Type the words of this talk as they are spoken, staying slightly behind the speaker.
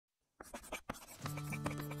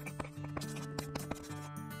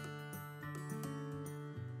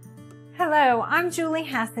Hello, I'm Julie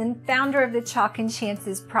Hasson, founder of the Chalk and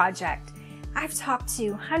Chances Project. I've talked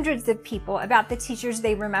to hundreds of people about the teachers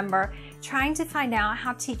they remember, trying to find out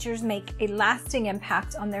how teachers make a lasting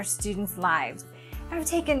impact on their students' lives. I've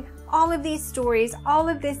taken all of these stories, all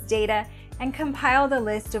of this data, and compiled a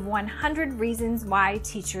list of 100 reasons why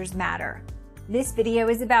teachers matter. This video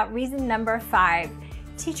is about reason number 5.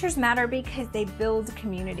 Teachers matter because they build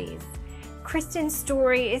communities. Kristen's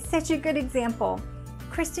story is such a good example.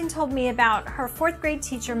 Kristen told me about her 4th grade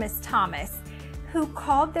teacher, Miss Thomas, who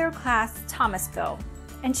called their class Thomasville.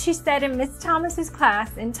 And she said in Miss Thomas's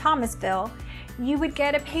class in Thomasville, you would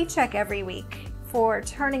get a paycheck every week for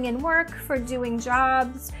turning in work, for doing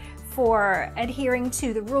jobs, for adhering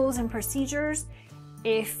to the rules and procedures.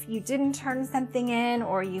 If you didn't turn something in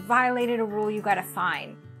or you violated a rule, you got a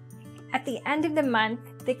fine. At the end of the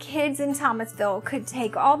month, the kids in Thomasville could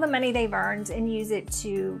take all the money they've earned and use it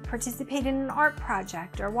to participate in an art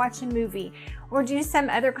project or watch a movie or do some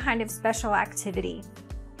other kind of special activity.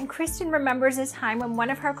 And Kristen remembers a time when one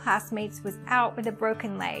of her classmates was out with a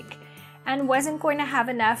broken leg and wasn't going to have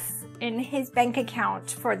enough in his bank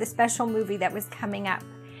account for the special movie that was coming up.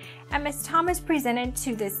 And Miss Thomas presented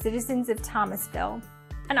to the citizens of Thomasville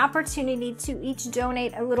an opportunity to each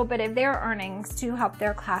donate a little bit of their earnings to help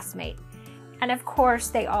their classmate. And of course,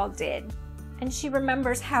 they all did. And she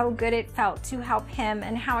remembers how good it felt to help him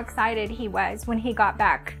and how excited he was when he got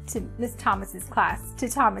back to Miss Thomas's class, to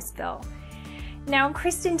Thomasville. Now,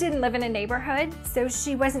 Kristen didn't live in a neighborhood, so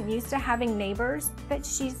she wasn't used to having neighbors, but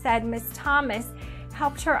she said Miss Thomas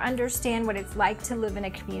helped her understand what it's like to live in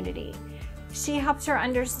a community. She helped her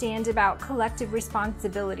understand about collective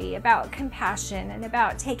responsibility, about compassion, and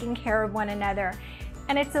about taking care of one another.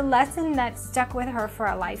 And it's a lesson that stuck with her for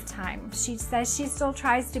a lifetime. She says she still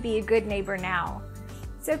tries to be a good neighbor now.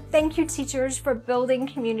 So thank you, teachers, for building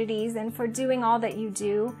communities and for doing all that you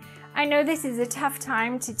do. I know this is a tough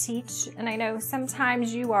time to teach, and I know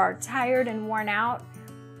sometimes you are tired and worn out,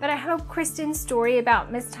 but I hope Kristen's story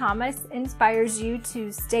about Miss Thomas inspires you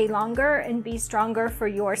to stay longer and be stronger for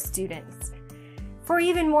your students. For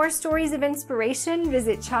even more stories of inspiration,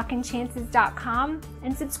 visit chalkandchances.com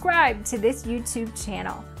and subscribe to this YouTube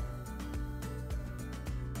channel.